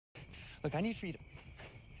Look, I need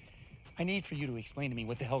for you to explain to me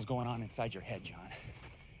what the hell's going on inside your head, John.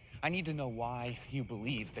 I need to know why you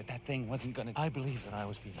believe that that thing wasn't gonna... I believe that I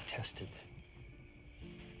was being tested.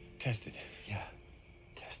 Tested? Yeah,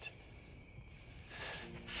 tested.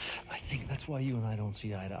 I think that's why you and I don't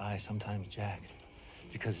see eye to eye sometimes, Jack.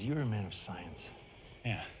 Because you're a man of science.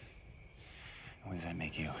 Yeah. What does that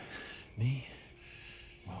make you? Me?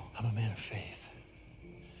 Well, I'm a man of faith.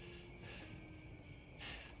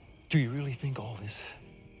 Do you really think all this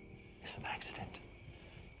is an accident?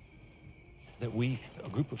 That we, a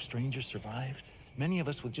group of strangers, survived? Many of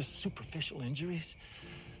us with just superficial injuries?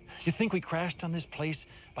 You think we crashed on this place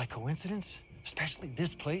by coincidence? Especially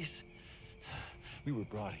this place? We were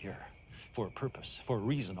brought here for a purpose, for a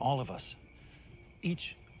reason, all of us.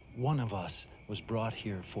 Each one of us was brought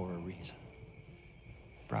here for a reason.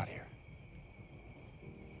 Brought here.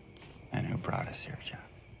 And who brought us here, John?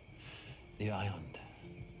 The island.